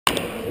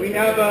We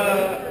have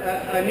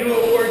a new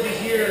award this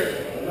year.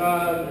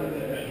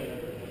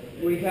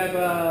 We have,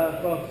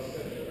 well,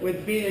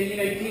 with being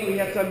a U19, we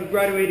have some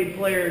graduating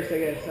players, I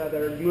guess, that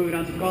are moving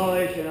on to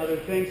college and other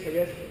things, I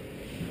guess.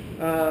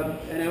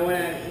 And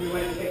we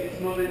want to take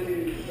this moment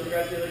to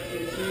congratulate the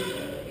team.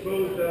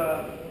 Both,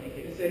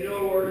 it's a new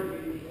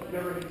award. We've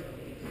never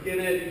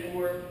given it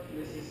before.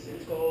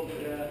 It's called,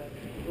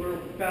 we're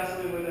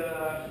passing with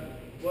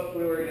what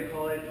we were going to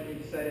call it. We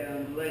decided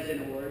on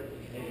Legend Award.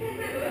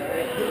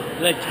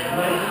 Legend.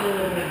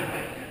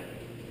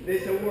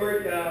 This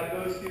award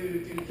goes to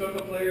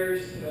Toca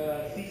players,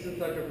 seasoned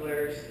soccer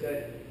players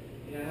that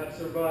have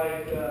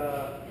survived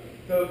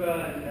Toca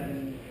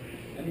and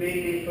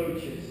many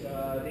coaches.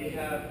 They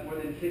have more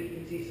than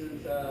 15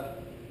 seasons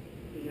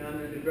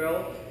under the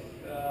belt.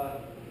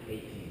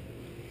 18.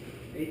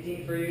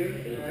 18 for you,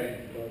 18, right?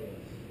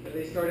 But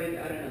they started,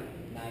 I don't know.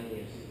 9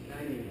 years.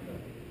 9 years.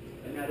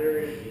 And now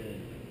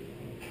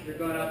they're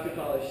going off to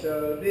college.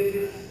 So this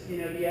is,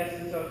 the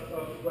essence of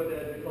what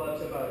the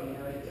club's about.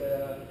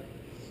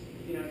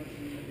 It's,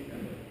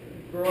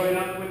 growing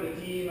up with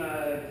the team,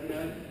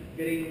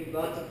 getting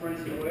lots of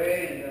friends in the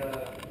way,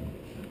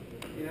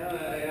 and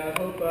I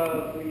hope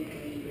we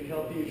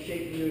help you,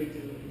 shape you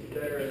to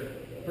better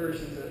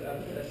persons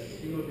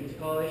as you move into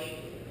college.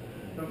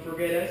 Don't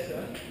forget us.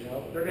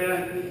 No.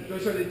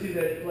 Those are the two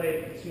that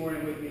played this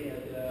morning with me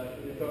at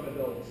the Toca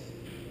adults.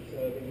 So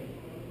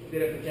they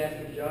did a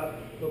fantastic job.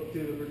 Hope to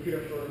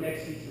recruit them for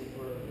next season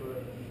for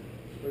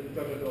the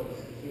Toca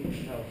adults. Need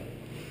some help.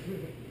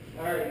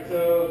 All right,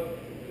 so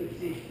let's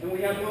see. And we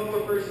have one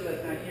more person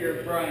that's not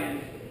here,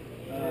 Brian,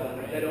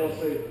 that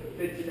also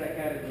fits in that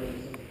category.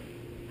 So,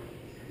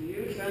 to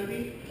you,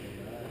 Santi.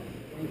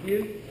 Thank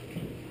you.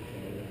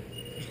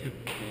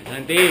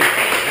 Santi.